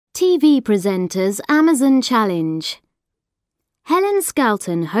TV presenters Amazon Challenge. Helen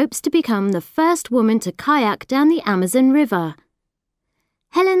Skelton hopes to become the first woman to kayak down the Amazon River.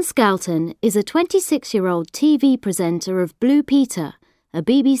 Helen Skelton is a 26-year-old TV presenter of Blue Peter, a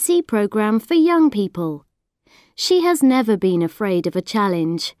BBC programme for young people. She has never been afraid of a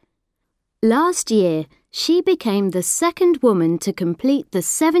challenge. Last year, she became the second woman to complete the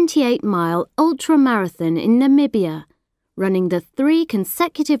 78-mile ultra-marathon in Namibia, running the 3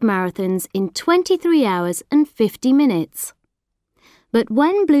 consecutive marathons in 23 hours and 50 minutes. But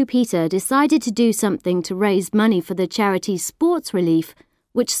when Blue Peter decided to do something to raise money for the charity Sports Relief,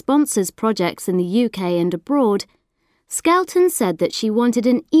 which sponsors projects in the UK and abroad, Skelton said that she wanted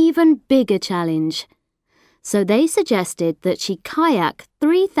an even bigger challenge. So they suggested that she kayak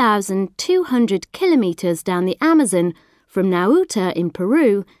 3,200 kilometres down the Amazon from Nauta in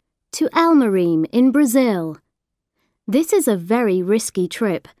Peru to Almarim in Brazil. This is a very risky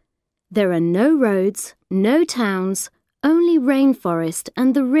trip. There are no roads, no towns, only rainforest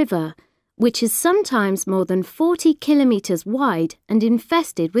and the river, which is sometimes more than 40 kilometres wide and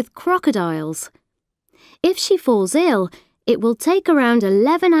infested with crocodiles. If she falls ill, it will take around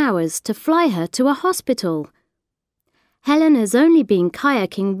 11 hours to fly her to a hospital. Helen has only been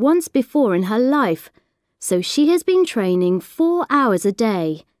kayaking once before in her life, so she has been training 4 hours a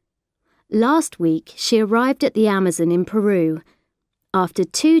day. Last week, she arrived at the Amazon in Peru. After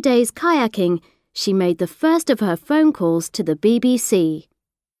 2 days kayaking, she made the first of her phone calls to the BBC.